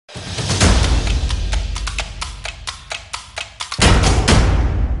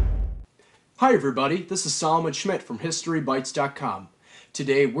Hi everybody, this is Solomon Schmidt from HistoryBytes.com.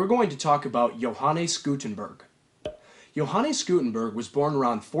 Today we're going to talk about Johannes Gutenberg. Johannes Gutenberg was born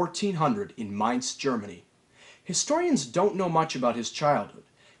around 1400 in Mainz, Germany. Historians don't know much about his childhood.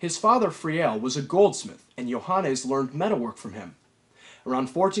 His father Friel was a goldsmith and Johannes learned metalwork from him.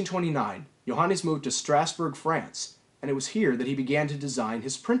 Around 1429, Johannes moved to Strasbourg, France, and it was here that he began to design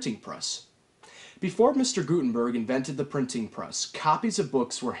his printing press. Before Mr. Gutenberg invented the printing press, copies of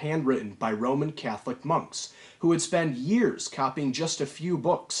books were handwritten by Roman Catholic monks, who would spend years copying just a few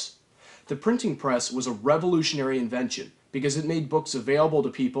books. The printing press was a revolutionary invention because it made books available to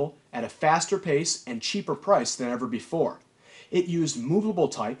people at a faster pace and cheaper price than ever before. It used movable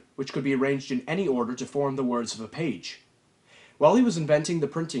type, which could be arranged in any order to form the words of a page. While he was inventing the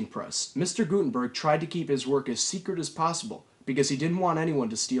printing press, Mr. Gutenberg tried to keep his work as secret as possible because he didn't want anyone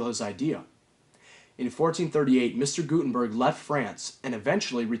to steal his idea. In 1438, Mr. Gutenberg left France and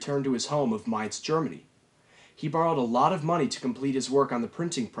eventually returned to his home of Mainz, Germany. He borrowed a lot of money to complete his work on the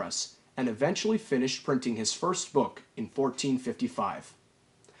printing press and eventually finished printing his first book in 1455.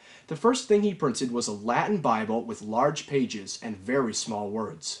 The first thing he printed was a Latin Bible with large pages and very small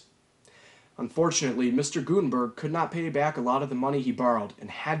words. Unfortunately, Mr. Gutenberg could not pay back a lot of the money he borrowed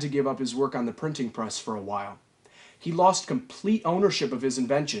and had to give up his work on the printing press for a while. He lost complete ownership of his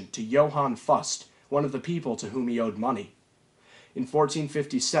invention to Johann Fust, one of the people to whom he owed money. In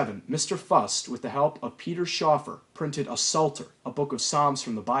 1457, Mr. Fust, with the help of Peter Schoeffer, printed a Psalter, a book of Psalms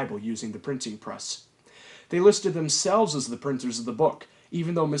from the Bible, using the printing press. They listed themselves as the printers of the book,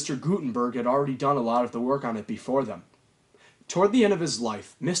 even though Mr. Gutenberg had already done a lot of the work on it before them. Toward the end of his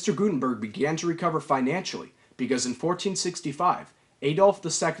life, Mr. Gutenberg began to recover financially because in 1465, Adolf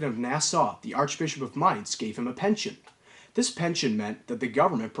II of Nassau, the Archbishop of Mainz, gave him a pension. This pension meant that the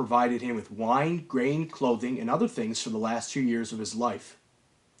government provided him with wine, grain, clothing, and other things for the last 2 years of his life.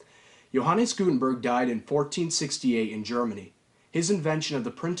 Johannes Gutenberg died in 1468 in Germany. His invention of the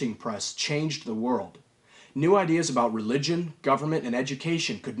printing press changed the world. New ideas about religion, government, and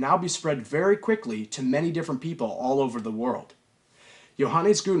education could now be spread very quickly to many different people all over the world.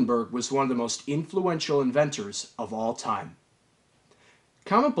 Johannes Gutenberg was one of the most influential inventors of all time.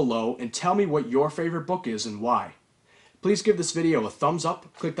 Comment below and tell me what your favorite book is and why. Please give this video a thumbs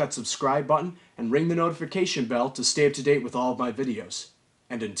up, click that subscribe button, and ring the notification bell to stay up to date with all of my videos.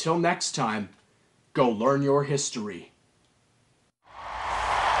 And until next time, go learn your history.